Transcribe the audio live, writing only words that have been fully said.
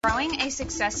Growing a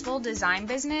successful design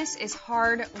business is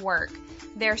hard work.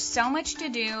 There's so much to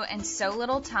do and so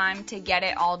little time to get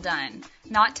it all done,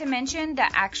 not to mention the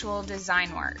actual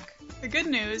design work. The good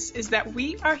news is that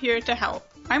we are here to help.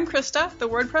 I'm Krista, the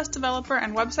WordPress developer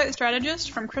and website strategist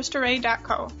from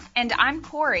KristaRay.co. And I'm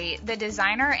Corey, the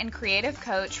designer and creative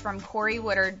coach from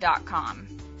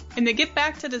CoreyWoodard.com. In the Get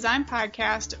Back to Design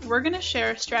podcast, we're going to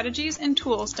share strategies and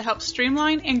tools to help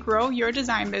streamline and grow your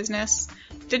design business,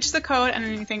 ditch the code and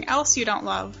anything else you don't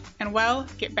love, and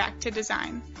get back to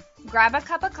design. Grab a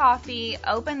cup of coffee,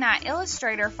 open that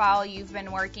Illustrator file you've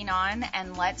been working on,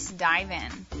 and let's dive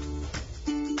in.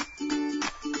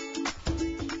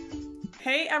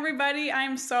 Hey everybody,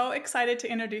 I'm so excited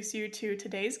to introduce you to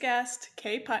today's guest,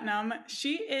 Kay Putnam.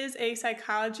 She is a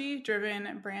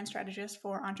psychology-driven brand strategist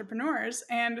for entrepreneurs,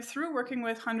 and through working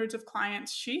with hundreds of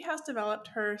clients, she has developed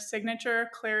her signature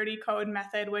Clarity Code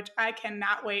method, which I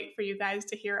cannot wait for you guys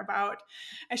to hear about,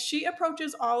 as she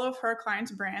approaches all of her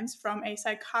clients' brands from a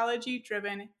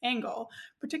psychology-driven angle,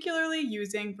 particularly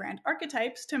using brand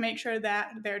archetypes to make sure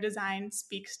that their design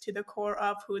speaks to the core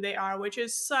of who they are, which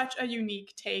is such a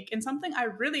unique take. And something I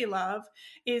really love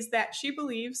is that she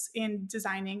believes in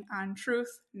designing on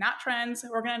truth, not trends.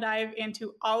 We're going to dive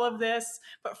into all of this.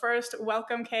 But first,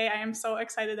 welcome, Kay. I am so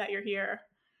excited that you're here.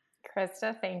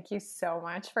 Krista, thank you so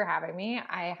much for having me.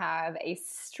 I have a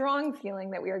strong feeling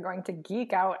that we are going to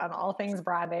geek out on all things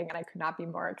branding, and I could not be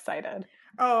more excited.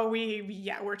 Oh,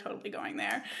 we're totally going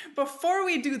there. Before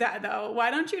we do that, though, why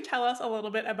don't you tell us a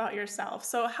little bit about yourself?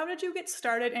 So how did you get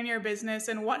started in your business,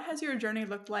 and what has your journey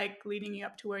looked like leading you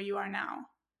up to where you are now?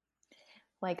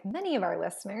 Like many of our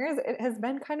listeners, it has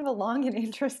been kind of a long and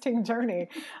interesting journey.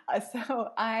 So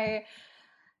I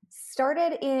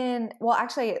started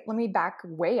let me back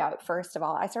way up. First of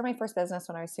all, I started my first business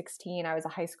when I was 16. I was a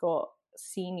high school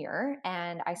senior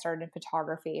and I started in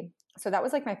photography. So that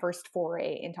was like my first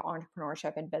foray into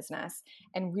entrepreneurship and business,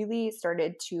 and really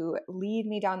started to lead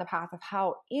me down the path of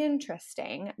how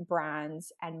interesting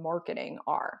brands and marketing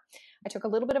are. I took a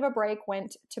little bit of a break,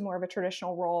 went to more of a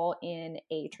traditional role in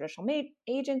a traditional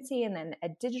agency and then a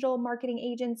digital marketing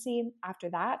agency after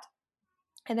that.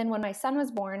 And then when my son was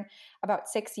born about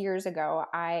 6 years ago,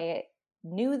 I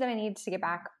knew that I needed to get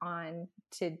back on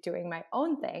to doing my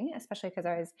own thing, especially because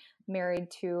I was married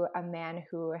to a man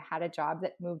who had a job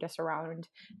that moved us around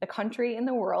the country and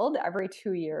the world every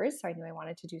 2 years. So I knew I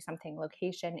wanted to do something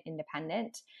location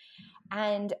independent.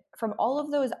 And from all of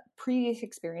those previous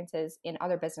experiences in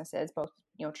other businesses, both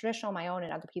traditional, my own,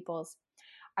 and other people's,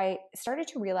 I started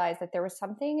to realize that there was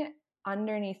something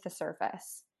underneath the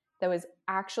surface that was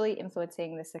actually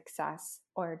influencing the success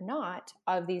or not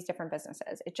of these different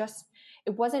businesses. It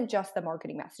wasn't just the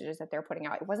marketing messages that they're putting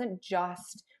out. It wasn't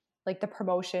just like the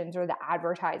promotions or the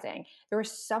advertising. There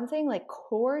was something like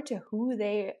core to who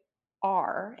they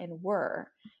are and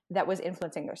were that was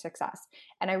influencing their success.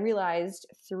 And I realized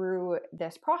through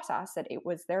this process that it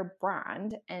was their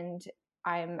brand. And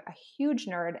I'm a huge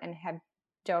nerd and have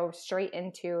dove straight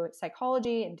into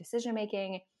psychology and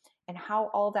decision-making and how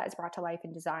all of that is brought to life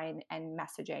in design and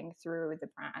messaging through the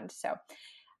brand. So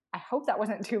I hope that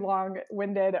wasn't too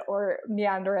long-winded or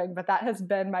meandering, but that has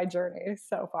been my journey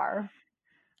so far.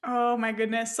 Oh my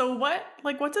goodness. So what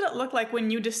did it look like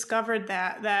when you discovered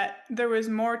that there was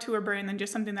more to a brand than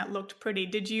just something that looked pretty?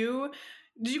 Did you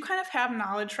kind of have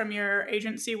knowledge from your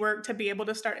agency work to be able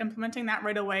to start implementing that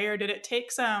right away? Or did it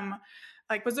take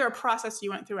was there a process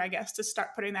you went through, I guess, to start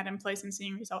putting that in place and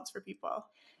seeing results for people?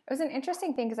 It was an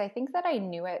interesting thing because I think that I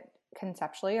knew it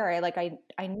conceptually, or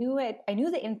I knew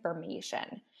the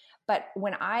information. But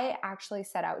when I actually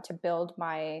set out to build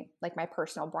my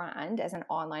personal brand as an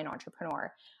online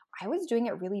entrepreneur, I was doing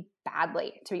it really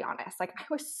badly, to be honest. Like I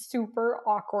was super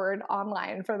awkward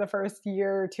online for the first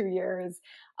year or 2 years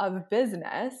of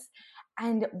business.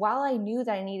 And while I knew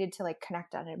that I needed to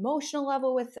connect on an emotional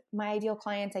level with my ideal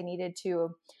clients, I needed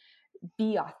to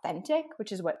be authentic,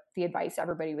 which is what the advice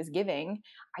everybody was giving.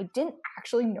 I didn't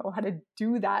actually know how to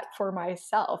do that for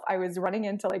myself. I was running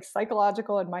into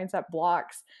psychological and mindset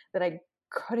blocks that I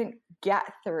couldn't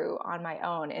get through on my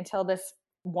own until this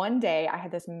one day I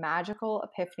had this magical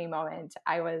epiphany moment.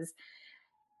 I was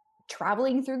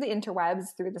traveling through the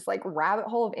interwebs, through this rabbit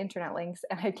hole of internet links,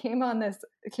 and I came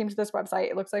to this website.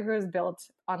 It looks like it was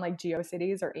built on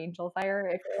GeoCities or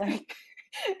Angelfire, if you're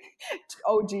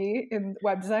OG in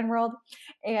web design world.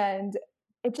 And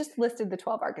it just listed the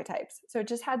 12 archetypes. So it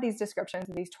just had these descriptions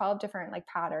of these 12 different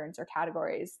patterns or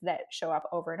categories that show up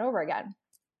over and over again.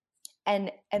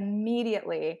 And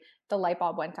immediately the light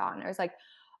bulb went on. I was like,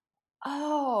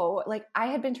 oh, like I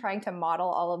had been trying to model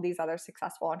all of these other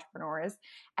successful entrepreneurs,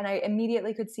 and I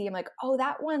immediately could see, I'm like, oh,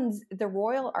 that one's the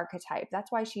royal archetype.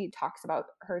 That's why she talks about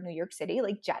her New York City,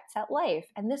 like jet set life.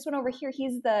 And this one over here,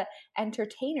 he's the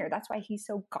entertainer. That's why he's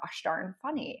so gosh darn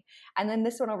funny. And then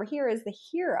this one over here is the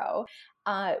hero,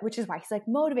 which is why he's like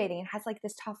motivating and has like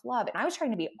this tough love. And I was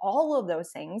trying to be all of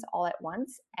those things all at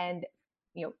once. And,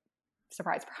 you know,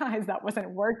 surprise, surprise, that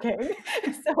wasn't working.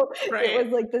 So Right. it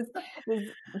was like this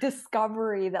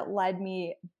discovery that led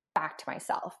me back to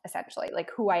myself, essentially, like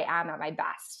who I am at my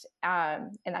best.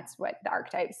 And that's what the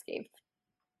archetypes gave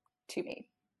to me.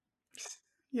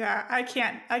 Yeah, I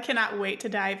cannot wait to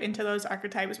dive into those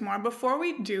archetypes more. Before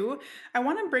we do, I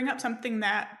want to bring up something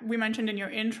that we mentioned in your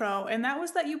intro, and that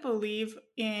was that you believe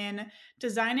in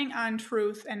designing on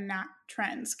truth and not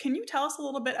trends. Can you tell us a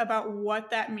little bit about what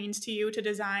that means to you to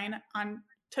design on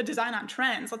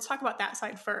trends? Let's talk about that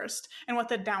side first and what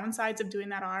the downsides of doing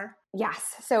that are.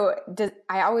 Yes. So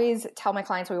I always tell my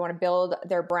clients we want to build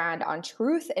their brand on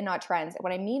truth and not trends.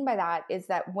 What I mean by that is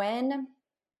that when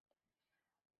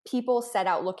people set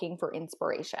out looking for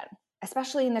inspiration,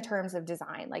 especially in the terms of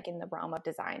design, like in the realm of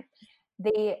design,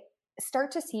 they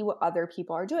start to see what other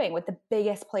people are doing, what the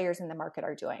biggest players in the market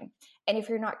are doing. And if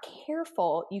you're not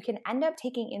careful, you can end up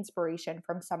taking inspiration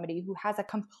from somebody who has a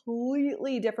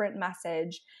completely different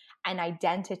message and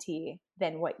identity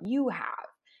than what you have.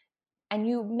 And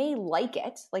you may like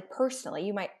it, like personally,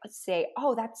 you might say,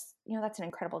 oh, that's an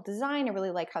incredible design. I really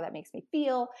like how that makes me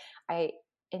feel. I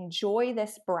enjoy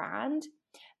this brand.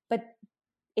 But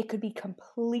it could be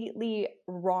completely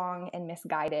wrong and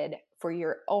misguided for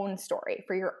your own story,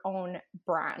 for your own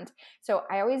brand. So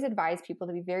I always advise people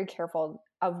to be very careful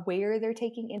of where they're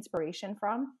taking inspiration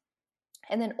from.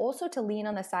 And then also to lean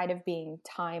on the side of being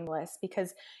timeless,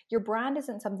 because your brand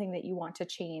isn't something that you want to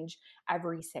change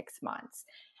every 6 months.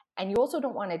 And you also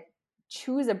don't want to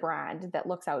choose a brand that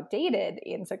looks outdated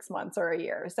in 6 months or a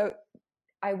year. So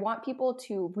I want people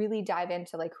to really dive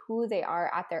into like who they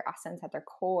are at their essence, at their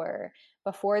core,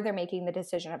 before they're making the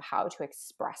decision of how to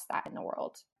express that in the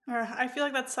world. I feel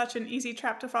like that's such an easy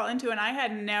trap to fall into, and I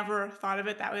had never thought of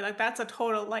it that way. Like, that's a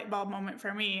total light bulb moment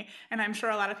for me, and I'm sure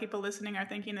a lot of people listening are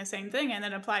thinking the same thing, and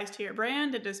it applies to your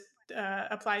brand. It just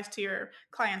applies to your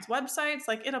clients' websites.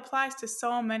 Like, it applies to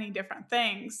so many different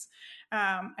things,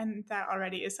 and that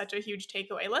already is such a huge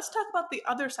takeaway. Let's talk about the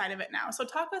other side of it now. So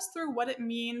talk us through what it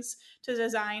means to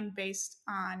design based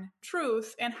on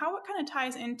truth and how it kind of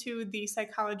ties into the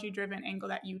psychology-driven angle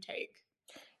that you take.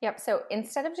 Yep. So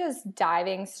instead of just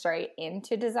diving straight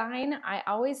into design, I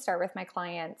always start with my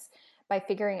clients by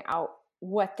figuring out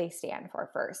what they stand for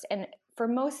first. And for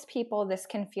most people, this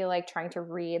can feel like trying to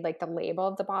read like the label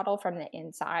of the bottle from the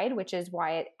inside, which is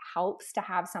why it helps to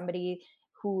have somebody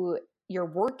who you're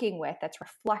working with that's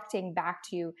reflecting back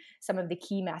to you some of the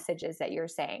key messages that you're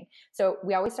saying. So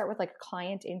we always start with like a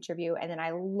client interview. And then I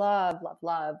love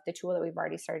the tool that we've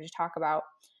already started to talk about,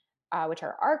 which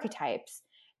are archetypes,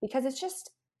 because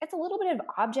it's a little bit of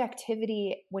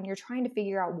objectivity when you're trying to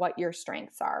figure out what your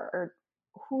strengths are or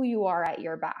who you are at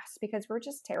your best, because we're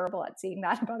just terrible at seeing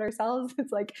that about ourselves.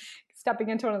 It's like stepping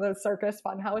into one of those circus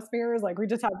funhouse mirrors. Like we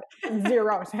just have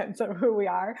zero sense of who we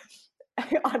are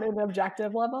on an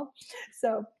objective level.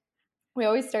 So we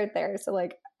always start there. So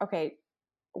like, okay,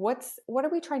 what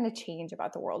are we trying to change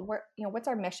about the world? What's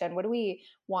our mission? What do we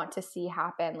want to see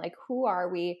happen? Like, who are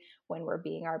we when we're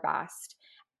being our best?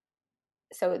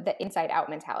 So the inside out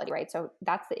mentality, right? So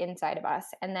that's the inside of us.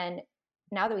 And then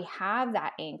now that we have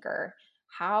that anchor,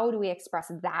 how do we express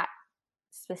that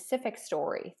specific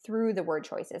story through the word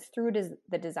choices, through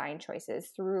the design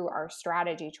choices, through our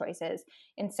strategy choices,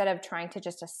 instead of trying to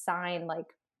just assign like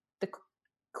the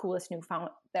coolest new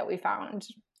font that we found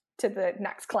to the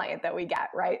next client that we get,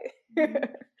 right?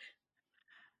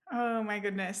 Oh my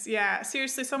goodness. Yeah,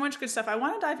 seriously, so much good stuff. I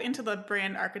want to dive into the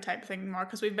brand archetype thing more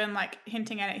because we've been like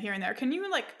hinting at it here and there. Can you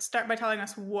like start by telling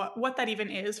us what that even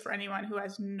is for anyone who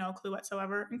has no clue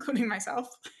whatsoever, including myself?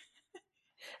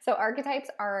 So archetypes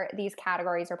are these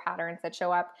categories or patterns that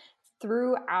show up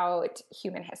throughout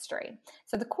human history.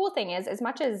 So the cool thing is, as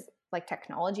much as like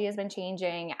technology has been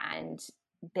changing and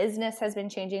business has been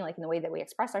changing, like in the way that we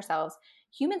express ourselves,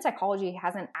 human psychology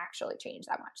hasn't actually changed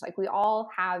that much. Like we all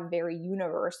have very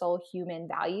universal human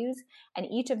values, and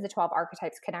each of the 12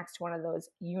 archetypes connects to one of those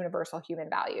universal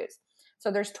human values. So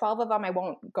there's 12 of them. I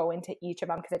won't go into each of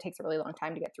them because it takes a really long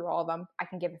time to get through all of them. I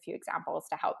can give a few examples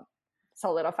to help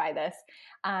solidify this.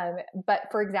 But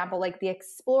for example, like the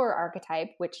explorer archetype,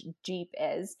 which Jeep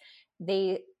is,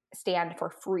 they stand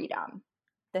for freedom.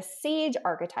 The sage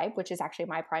archetype, which is actually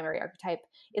my primary archetype,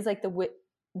 is like the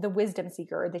the wisdom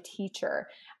seeker or the teacher.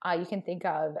 You can think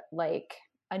of like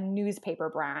a newspaper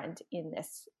brand in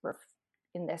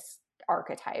this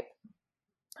archetype.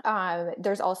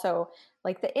 There's also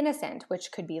like the innocent,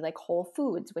 which could be like Whole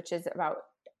Foods, which is about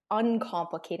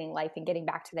uncomplicating life and getting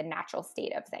back to the natural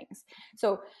state of things.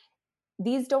 So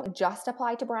these don't just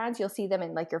apply to brands. You'll see them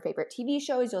in like your favorite TV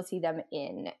shows. You'll see them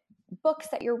in books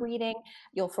that you're reading.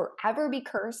 You'll forever be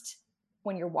cursed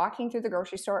when you're walking through the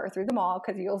grocery store or through the mall,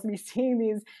 because you'll be seeing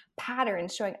these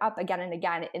patterns showing up again and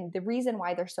again. And the reason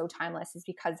why they're so timeless is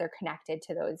because they're connected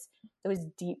to those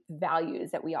deep values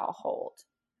that we all hold.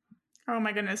 Oh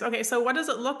my goodness. Okay, so what does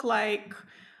it look like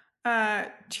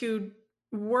to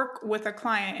work with a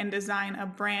client and design a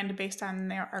brand based on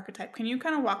their archetype? Can you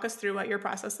kind of walk us through what your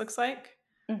process looks like?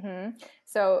 Mm-hmm.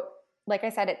 So like I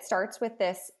said, it starts with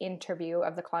this interview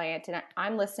of the client, and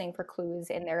I'm listening for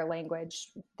clues in their language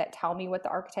that tell me what the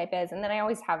archetype is. And then I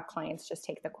always have clients just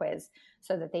take the quiz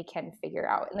so that they can figure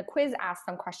out. And the quiz asks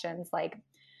them questions like,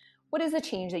 what is the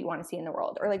change that you want to see in the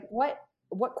world? Or like, what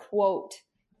quote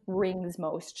rings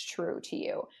most true to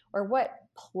you? Or what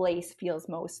place feels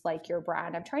most like your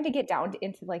brand? I'm trying to get down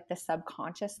into like the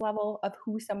subconscious level of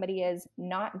who somebody is,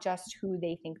 not just who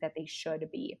they think that they should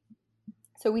be.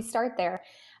 So we start there.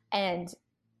 And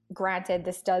granted,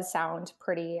 this does sound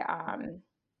pretty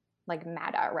like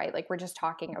meta, right? Like we're just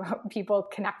talking about people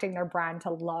connecting their brand to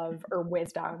love or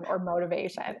wisdom or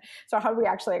motivation. So how do we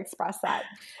actually express that?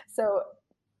 So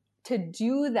to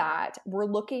do that, we're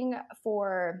looking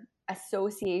for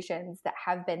associations that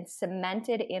have been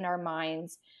cemented in our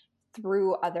minds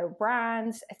through other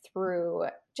brands, through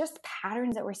just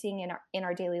patterns that we're seeing in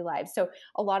our daily lives. So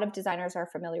a lot of designers are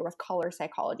familiar with color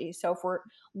psychology. So if we're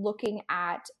looking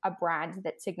at a brand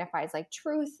that signifies like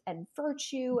truth and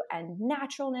virtue and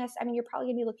naturalness, I mean, you're probably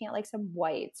gonna be looking at like some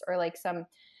whites or like some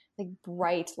like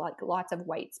bright, like lots of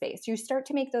white space. You start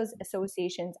to make those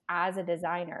associations as a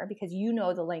designer because you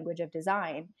know the language of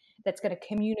design that's going to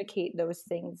communicate those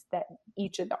things that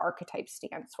each of the archetypes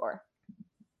stands for.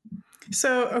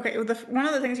 So, okay, one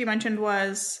of the things you mentioned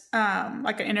was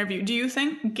like an interview. Do you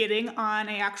think getting on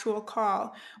an actual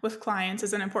call with clients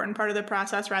is an important part of the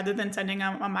process rather than sending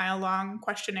a mile-long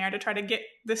questionnaire to try to get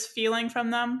this feeling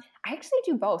from them? I actually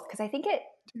do both because I think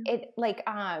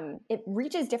it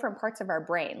reaches different parts of our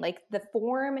brain. Like the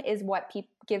form is what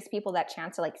gives people that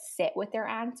chance to like sit with their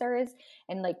answers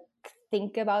and like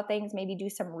think about things, maybe do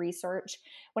some research.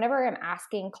 Whenever I'm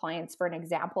asking clients for an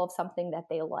example of something that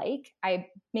they like, I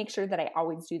make sure that I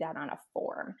always do that on a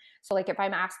form. So like if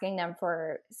I'm asking them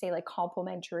for, say, like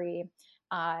complimentary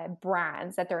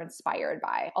brands that they're inspired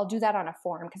by, I'll do that on a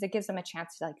form because it gives them a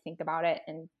chance to like think about it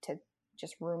and to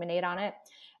just ruminate on it.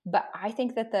 But I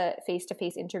think that the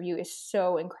face-to-face interview is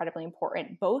so incredibly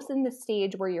important, both in the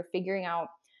stage where you're figuring out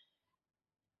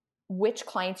which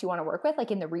clients you want to work with,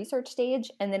 like in the research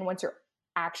stage, and then once you're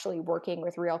actually working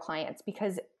with real clients,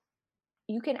 because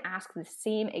you can ask the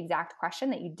same exact question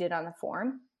that you did on the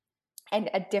form and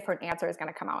a different answer is going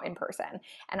to come out in person.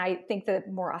 And I think the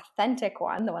more authentic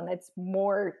one, the one that's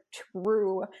more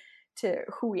true to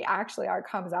who we actually are,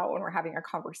 comes out when we're having a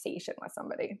conversation with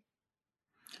somebody.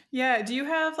 Yeah. Do you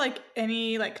have like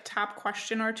any like top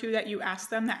question or two that you ask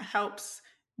them that helps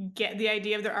get the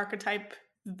idea of their archetype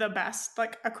the best,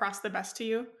 like across the best to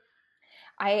you?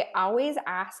 I always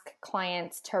ask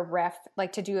clients to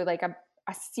to do like a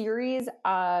series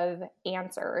of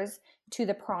answers to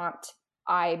the prompt,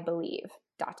 I believe, ...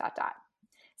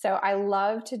 So I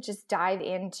love to just dive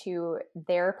into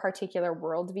their particular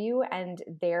worldview and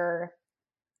their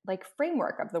like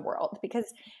framework of the world,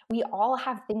 because we all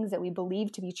have things that we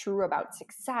believe to be true about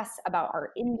success, about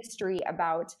our industry,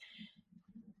 about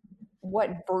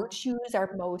what virtues are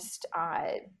most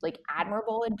like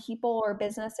admirable in people or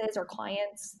businesses or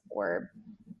clients or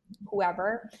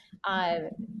whoever.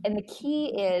 And the key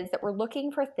is that we're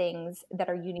looking for things that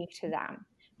are unique to them.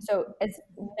 So as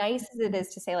nice as it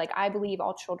is to say, like, I believe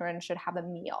all children should have a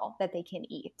meal that they can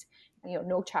eat, you know,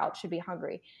 no child should be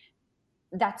hungry.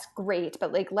 That's great.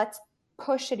 But like, let's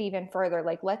push it even further.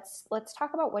 Like, let's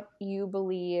talk about what you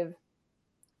believe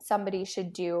somebody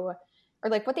should do, or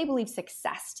like what they believe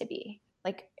success to be.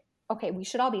 Like, okay, we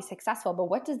should all be successful, but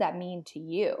what does that mean to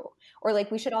you? Or like,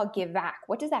 we should all give back.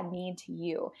 What does that mean to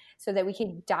you? So that we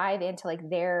can dive into like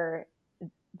the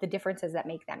differences that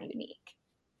make them unique.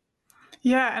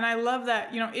 Yeah. And I love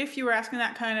that, you know, if you were asking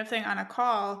that kind of thing on a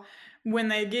call, when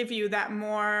they give you that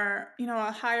more, you know,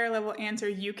 a higher level answer,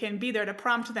 you can be there to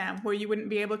prompt them where you wouldn't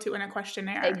be able to in a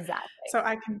questionnaire. Exactly. So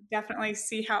I can definitely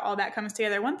see how all that comes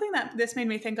together. One thing that this made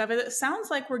me think of is it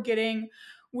sounds like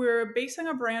we're basing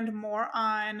a brand more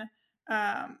on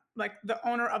like the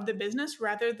owner of the business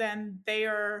rather than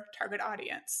their target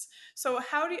audience. So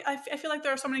how do you, I feel like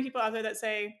there are so many people out there that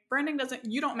say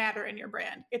you don't matter in your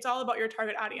brand. It's all about your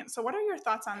target audience. So what are your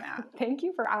thoughts on that? Thank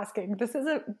you for asking. This is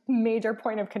a major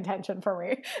point of contention for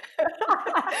me.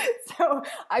 So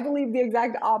I believe the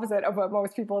exact opposite of what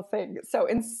most people think. So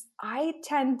I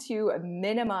tend to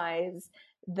minimize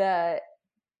the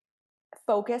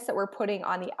focus that we're putting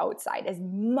on the outside as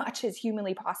much as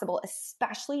humanly possible,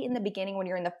 especially in the beginning when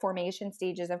you're in the formation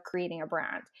stages of creating a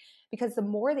brand. Because the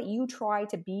more that you try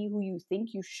to be who you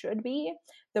think you should be,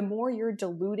 the more you're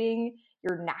diluting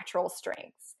your natural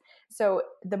strengths. So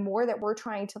the more that we're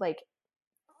trying to like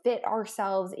fit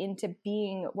ourselves into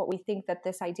being what we think that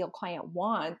this ideal client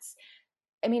wants,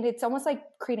 I mean, it's almost like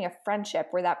creating a friendship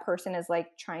where that person is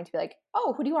like trying to be like,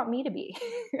 oh, who do you want me to be?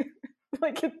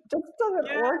 Like it just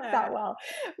doesn't work that well.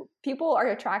 People are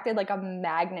attracted like a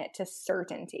magnet to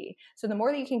certainty. So the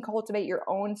more that you can cultivate your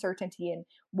own certainty and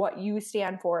what you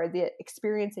stand for, the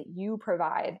experience that you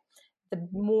provide, the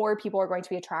more people are going to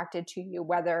be attracted to you,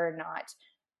 whether or not.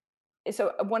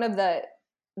 So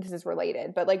this is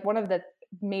related, but like one of the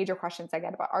major questions I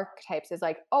get about archetypes is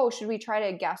like, oh, should we try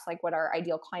to guess like what our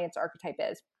ideal client's archetype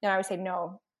is? And I would say,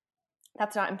 no,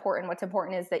 that's not important. What's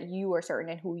important is that you are certain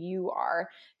in who you are,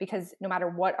 because no matter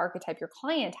what archetype your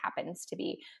client happens to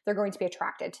be, they're going to be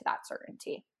attracted to that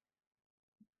certainty.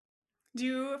 Do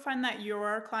you find that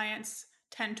your clients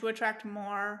tend to attract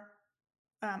more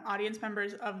audience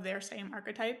members of their same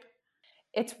archetype?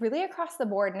 It's really across the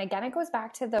board. And again, it goes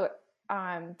back to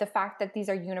the fact that these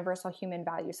are universal human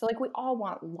values. So like we all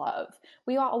want love.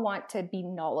 We all want to be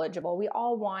knowledgeable. We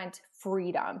all want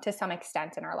freedom to some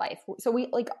extent in our life. So we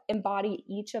like embody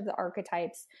each of the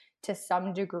archetypes to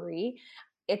some degree.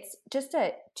 It's just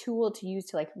a tool to use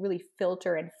to like really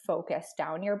filter and focus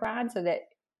down your brand so that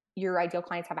your ideal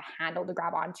clients have a handle to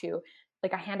grab onto,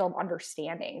 like a handle of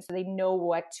understanding, so they know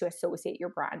what to associate your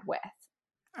brand with.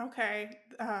 Okay,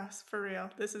 for real.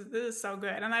 This is so good,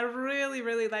 and I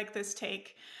really like this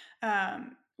take,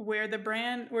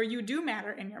 where you do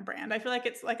matter in your brand. I feel like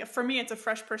it's like for me, it's a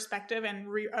fresh perspective and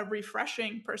a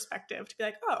refreshing perspective to be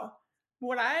like, oh,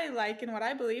 what I like and what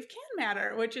I believe can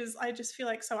matter, which is I just feel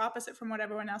like so opposite from what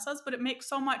everyone else does, but it makes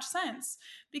so much sense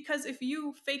because if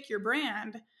you fake your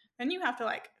brand, then you have to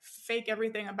like fake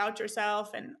everything about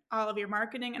yourself and all of your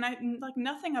marketing. And I like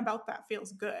nothing about that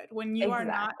feels good. When you are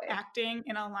not acting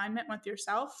in alignment with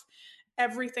yourself,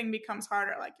 everything becomes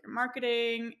harder. Like your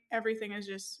marketing, everything is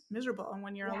just miserable. And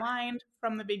when you're aligned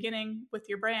from the beginning with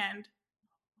your brand,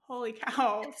 holy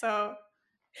cow. So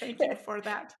thank you for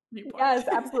that viewpoint. Yes,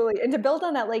 absolutely. And to build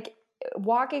on that, like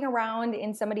walking around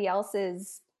in somebody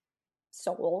else's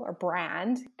soul or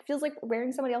brand feels like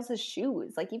wearing somebody else's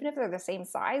shoes. Like even if they're the same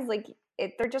size, like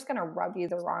they're just going to rub you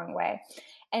the wrong way.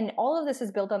 And all of this is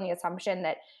built on the assumption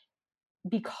that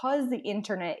because the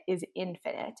internet is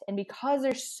infinite and because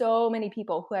there's so many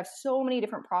people who have so many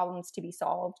different problems to be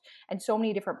solved and so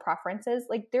many different preferences,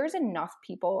 like there's enough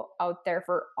people out there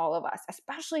for all of us,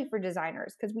 especially for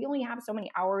designers, because we only have so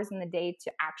many hours in the day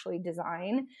to actually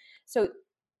design. So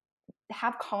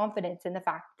have confidence in the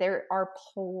fact there are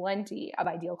plenty of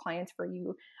ideal clients for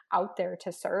you out there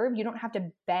to serve. You don't have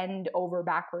to bend over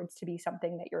backwards to be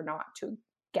something that you're not to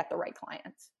get the right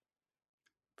clients.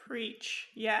 Preach.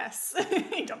 Yes.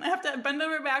 You don't have to bend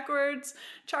over backwards,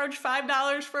 charge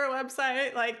 $5 for a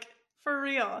website, like for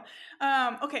real.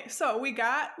 Okay, so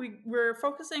we're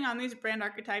focusing on these brand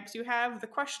archetypes. You have the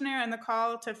questionnaire and the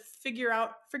call to figure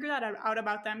that out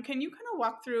about them. Can you kind of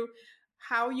walk through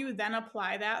how you then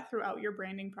apply that throughout your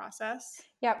branding process?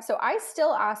 Yeah. So I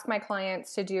still ask my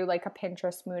clients to do like a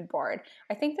Pinterest mood board.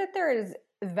 I think that there is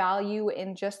value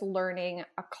in just learning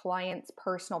a client's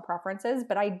personal preferences,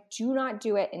 but I do not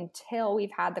do it until we've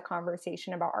had the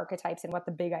conversation about archetypes and what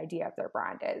the big idea of their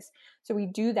brand is. So we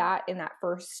do that in that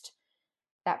first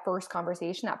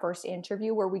conversation, that first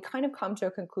interview, where we kind of come to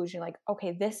a conclusion like,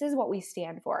 okay, this is what we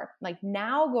stand for. Like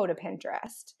now go to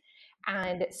Pinterest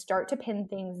and start to pin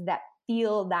things that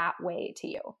feel that way to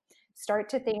you. Start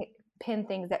to pin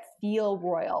things that feel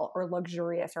royal or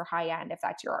luxurious or high end, if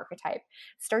that's your archetype.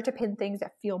 Start to pin things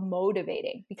that feel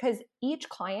motivating, because each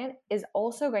client is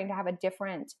also going to have a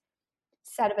different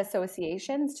set of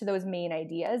associations to those main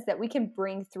ideas that we can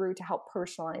bring through to help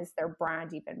personalize their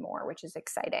brand even more, which is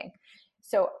exciting.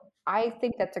 So I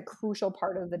think that's a crucial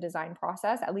part of the design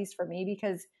process, at least for me,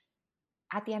 because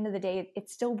at the end of the day,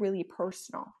 it's still really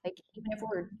personal. Like even if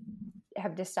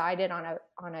have decided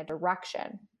on a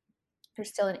direction, there's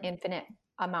still an infinite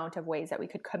amount of ways that we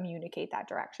could communicate that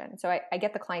direction. So I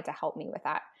get the client to help me with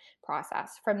that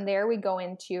process. From there, we go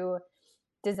into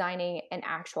designing an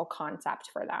actual concept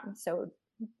for them. So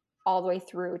all the way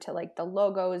through to like the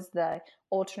logos, the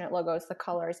alternate logos, the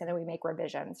colors, and then we make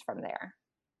revisions from there.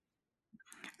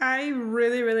 I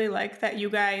really, really like that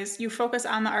you focus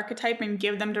on the archetype and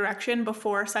give them direction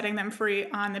before setting them free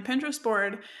on the Pinterest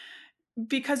board,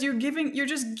 because you're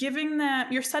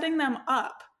setting them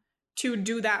up to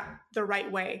do that the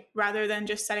right way rather than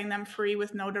just setting them free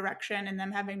with no direction and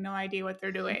them having no idea what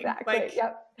they're doing. Exactly. Like,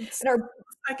 yep.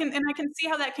 I can see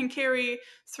how that can carry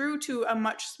through to a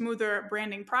much smoother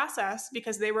branding process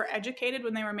because they were educated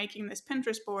when they were making this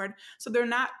Pinterest board. So they're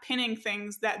not pinning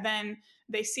things that then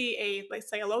they see let's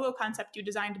say a logo concept you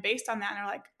designed based on that, and they're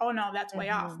like, oh no, that's way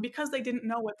off, because they didn't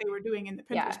know what they were doing in the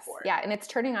Pinterest board. Yeah. And it's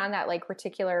turning on that like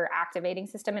reticular activating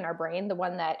system in our brain, the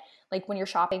one that like when you're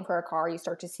shopping for a car, you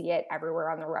start to see it everywhere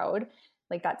on the road,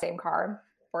 like that same car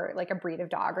or like a breed of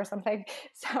dog or something.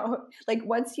 So like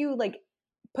once you like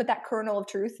put that kernel of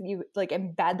truth and you like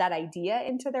embed that idea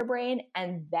into their brain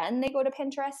and then they go to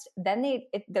Pinterest, then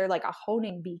they're like a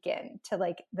honing beacon to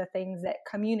like the things that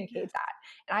communicate that.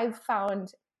 And I've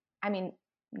found, I mean,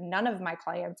 none of my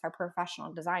clients are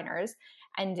professional designers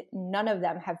and none of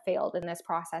them have failed in this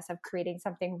process of creating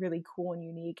something really cool and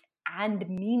unique and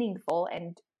meaningful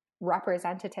and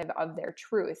representative of their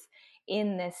truth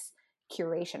in this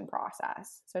curation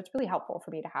process. So it's really helpful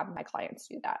for me to have my clients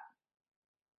do that.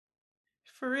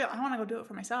 For real, I want to go do it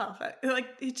for myself. Like,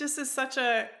 it just is such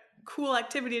a cool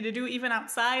activity to do even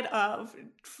outside of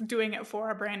doing it for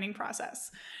a branding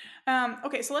process.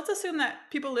 Okay, so let's assume that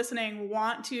people listening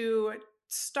want to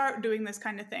start doing this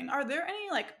kind of thing. Are there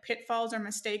any like pitfalls or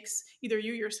mistakes either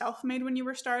you yourself made when you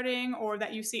were starting or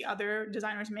that you see other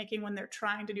designers making when they're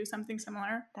trying to do something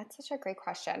similar? That's such a great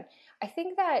question. I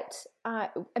think that, I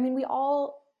mean, we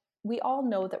all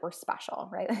know that we're special,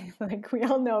 right? Like we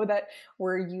all know that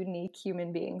we're unique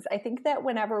human beings. I think that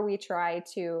whenever we try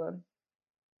to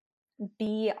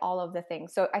be all of the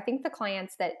things, so I think the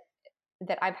clients that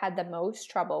I've had the most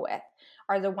trouble with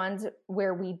are the ones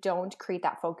where we don't create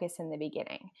that focus in the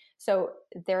beginning. So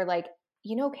they're like,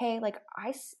 okay, like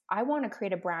I want to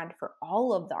create a brand for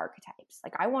all of the archetypes.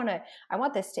 Like I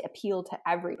want this to appeal to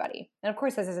everybody. And of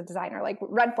course, as a designer, like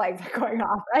red flags are going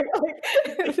off, right? Like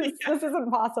this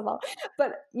isn't possible.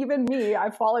 But even me,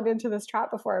 I've fallen into this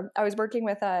trap before. I was working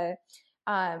with an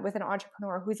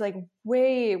entrepreneur who's like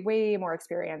way, way more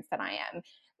experienced than I am.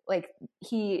 Like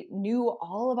he knew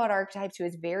all about archetypes. He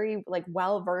was very like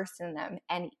well versed in them,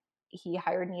 and he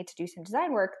hired me to do some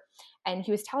design work. And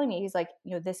he was telling me, he's like,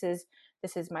 this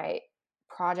is my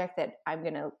project that I'm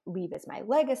going to leave as my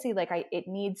legacy. Like it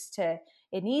needs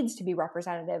to be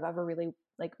representative of a really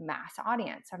like mass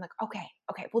audience. So I'm like,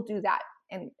 okay, we'll do that.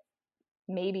 And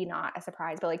maybe not a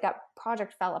surprise, but like that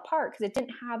project fell apart because it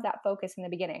didn't have that focus in the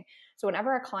beginning. So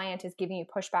whenever a client is giving you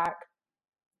pushback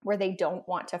where they don't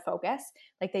want to focus,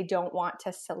 like they don't want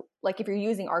to, like if you're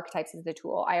using archetypes as the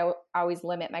tool, I always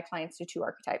limit my clients to 2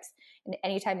 archetypes. And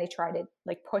anytime they try to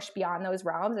like push beyond those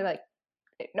realms, they're like,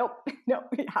 nope,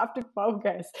 we have to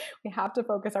focus. We have to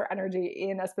focus our energy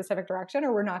in a specific direction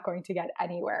or we're not going to get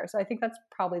anywhere. So I think that's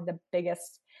probably the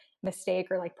biggest mistake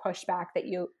or like pushback that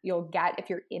you'll get if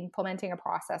you're implementing a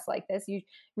process like this. You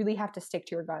really have to stick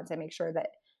to your guns and make sure that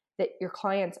your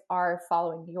clients are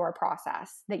following your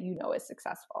process that is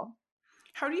successful.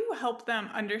 How do you help them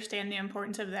understand the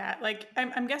importance of that? Like,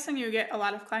 I'm guessing you get a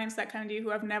lot of clients that come to you who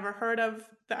have never heard of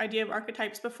the idea of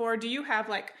archetypes before. Do you have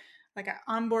like an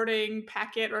onboarding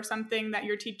packet or something that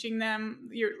you're teaching them?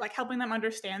 You're like helping them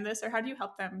understand this, or how do you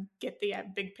help them get the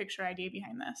big picture idea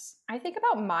behind this? I think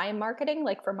about my marketing,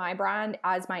 like for my brand,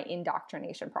 as my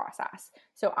indoctrination process.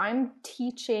 So I'm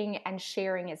teaching and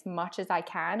sharing as much as I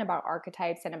can about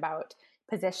archetypes and about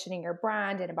positioning your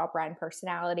brand and about brand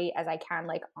personality as I can,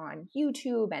 like on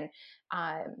YouTube. And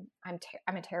I'm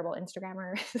a terrible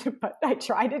Instagrammer, but I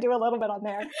try to do a little bit on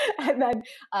there. And then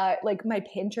like my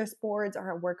Pinterest boards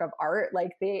are a work of art.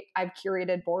 Like I've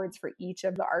curated boards for each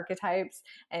of the archetypes,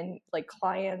 and like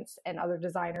clients and other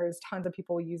designers, tons of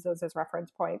people use those as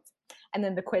reference points. And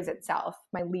then the quiz itself,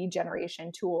 my lead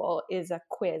generation tool, is a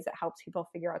quiz that helps people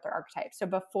figure out their archetypes. So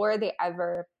before they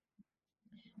ever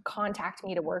contact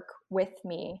me to work with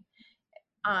me,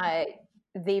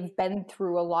 they've been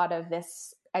through a lot of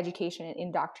this education and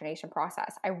indoctrination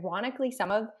process. Ironically,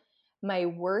 some of my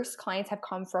worst clients have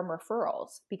come from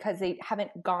referrals because they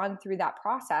haven't gone through that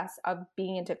process of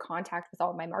being into contact with all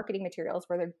of my marketing materials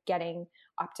where they're getting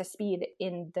up to speed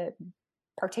in the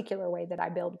particular way that I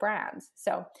build brands.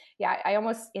 So yeah, I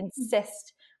almost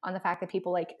insist on the fact that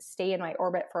people like stay in my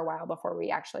orbit for a while before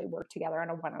we actually work together on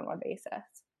a one-on-one basis.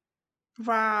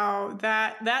 Wow,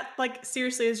 that like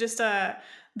seriously is just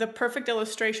the perfect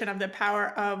illustration of the power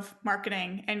of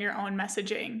marketing and your own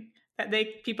messaging,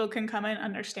 that people can come in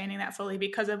understanding that fully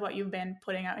because of what you've been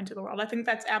putting out into the world. I think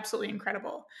that's absolutely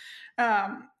incredible.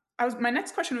 My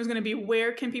next question was going to be,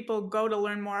 where can people go to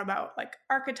learn more about like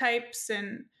archetypes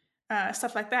and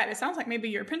stuff like that? It sounds like maybe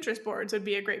your Pinterest boards would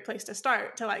be a great place to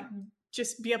start, to like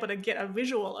just be able to get a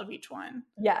visual of each one.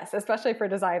 Yes, especially for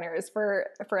designers. For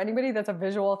anybody that's a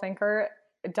visual thinker,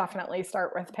 definitely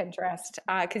start with Pinterest,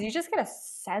 because you just get a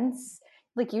sense,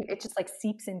 like it just like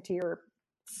seeps into your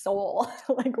soul,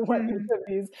 like what each of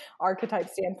these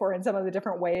archetypes stand for and some of the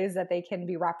different ways that they can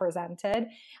be represented.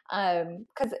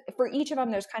 Because for each of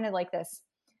them, there's kind of like this,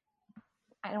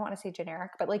 I don't want to say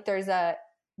generic, but like there's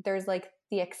like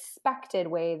the expected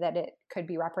way that it could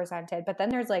be represented, but then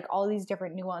there's like all these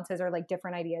different nuances or like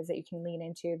different ideas that you can lean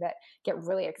into that get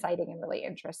really exciting and really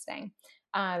interesting.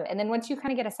 And then once you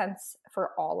kind of get a sense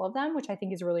for all of them, which I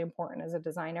think is really important as a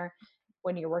designer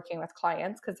when you're working with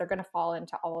clients, because they're going to fall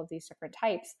into all of these different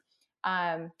types,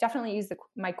 definitely use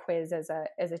my quiz as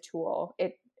a tool.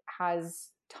 It has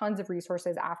tons of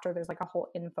resources after. There's like a whole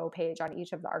info page on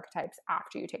each of the archetypes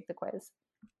after you take the quiz.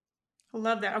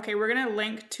 Love that. Okay, we're going to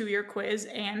link to your quiz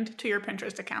and to your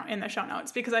Pinterest account in the show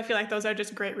notes, because I feel like those are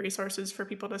just great resources for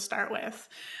people to start with.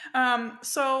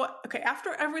 Okay,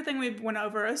 after everything we've went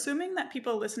over, assuming that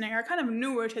people listening are kind of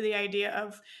newer to the idea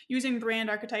of using brand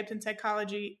archetypes and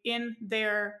psychology in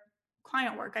their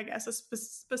client work, I guess,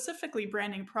 specifically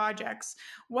branding projects,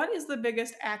 what is the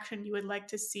biggest action you would like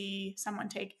to see someone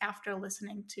take after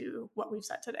listening to what we've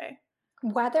said today?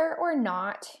 Whether or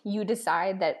not you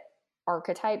decide that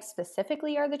archetypes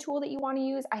specifically are the tool that you want to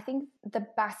use, I think the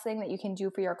best thing that you can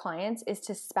do for your clients is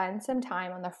to spend some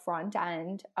time on the front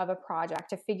end of a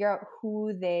project to figure out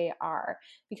who they are.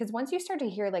 Because once you start to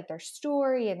hear like their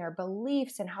story and their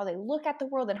beliefs and how they look at the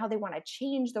world and how they want to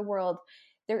change the world,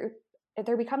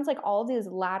 there becomes like all these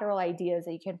lateral ideas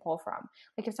that you can pull from.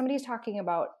 Like if somebody's talking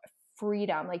about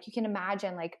freedom, like you can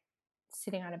imagine like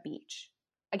sitting on a beach.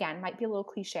 Again, might be a little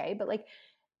cliche, but like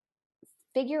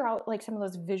figure out like some of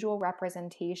those visual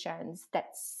representations that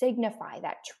signify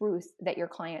that truth that your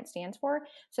client stands for,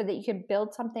 so that you can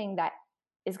build something that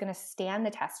is going to stand the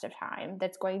test of time,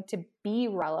 that's going to be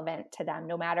relevant to them,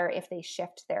 no matter if they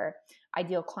shift their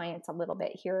ideal clients a little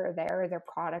bit here or there, their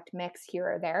product mix here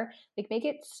or there. Like make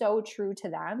it so true to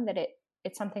them that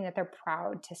it's something that they're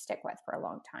proud to stick with for a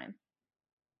long time.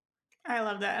 I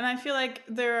love that. And I feel like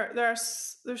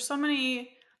there's so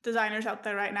many designers out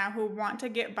there right now who want to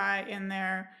get by in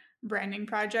their branding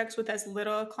projects with as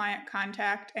little client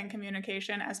contact and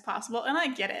communication as possible. And I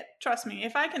get it. Trust me,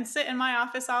 if I can sit in my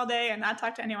office all day and not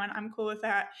talk to anyone, I'm cool with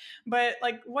that. But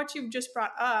like what you've just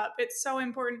brought up, it's so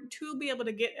important to be able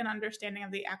to get an understanding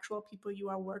of the actual people you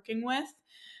are working with,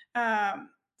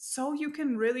 so you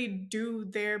can really do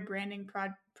their branding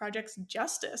projects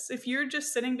justice. If you're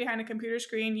just sitting behind a computer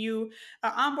screen, you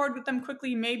onboard with them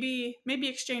quickly, maybe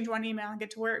exchange one email and get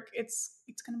to work, it's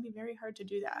going to be very hard to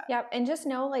do that. Yep. And just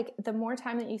know, like, the more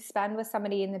time that you spend with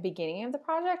somebody in the beginning of the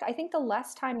project, I think the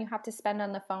less time you have to spend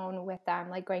on the phone with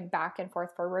them, like going back and forth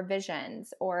for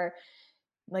revisions or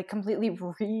like completely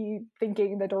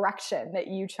rethinking the direction that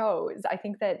you chose. I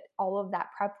think that all of that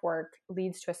prep work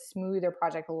leads to a smoother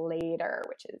project later,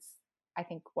 which is, I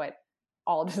think, what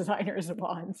all designers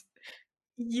want.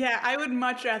 Yeah, I would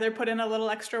much rather put in a little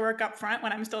extra work up front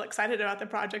when I'm still excited about the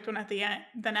project than at the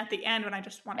end when I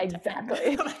just want it to end.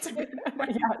 That's a good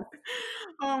point. Yes.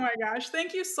 Oh my gosh.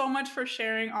 Thank you so much for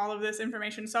sharing all of this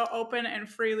information so open and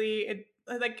freely.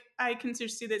 I can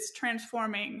just see this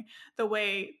transforming the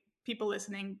way people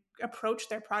listening approach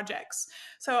their projects.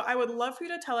 So I would love for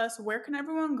you to tell us, where can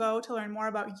everyone go to learn more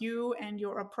about you and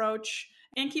your approach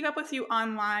and keep up with you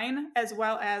online, as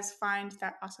well as find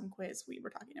that awesome quiz we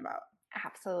were talking about?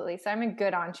 Absolutely. So I'm a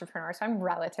good entrepreneur, so I'm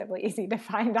relatively easy to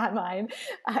find online.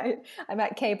 I'm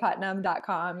at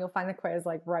kputnam.com. You'll find the quiz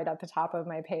like right at the top of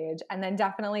my page. And then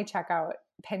definitely check out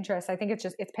Pinterest. I think it's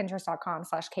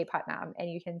pinterest.com/kputnam.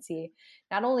 And you can see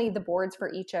not only the boards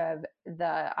for each of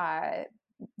the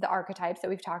archetypes that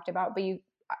we've talked about, but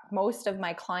most of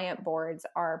my client boards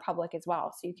are public as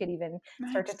well. So you could even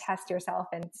start to test yourself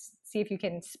and see if you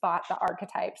can spot the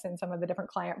archetypes in some of the different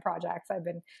client projects I've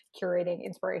been curating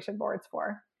inspiration boards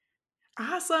for.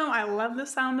 Awesome. I love the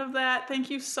sound of that. Thank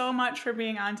you so much for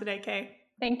being on today, Kay.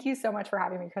 Thank you so much for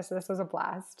having me, Krista. This was a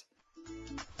blast.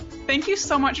 Thank you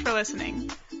so much for listening.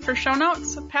 For show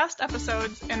notes, past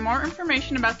episodes, and more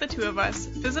information about the two of us,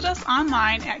 visit us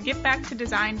online at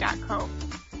getbacktodesign.co.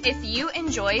 If you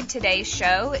enjoyed today's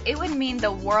show, it would mean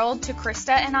the world to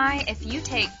Krista and I if you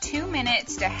take 2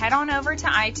 minutes to head on over to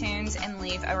iTunes and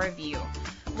leave a review.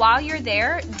 While you're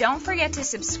there, don't forget to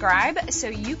subscribe so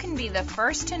you can be the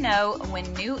first to know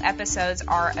when new episodes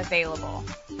are available.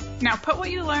 Now put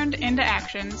what you learned into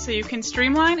action so you can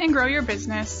streamline and grow your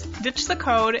business, ditch the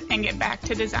code, and get back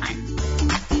to design.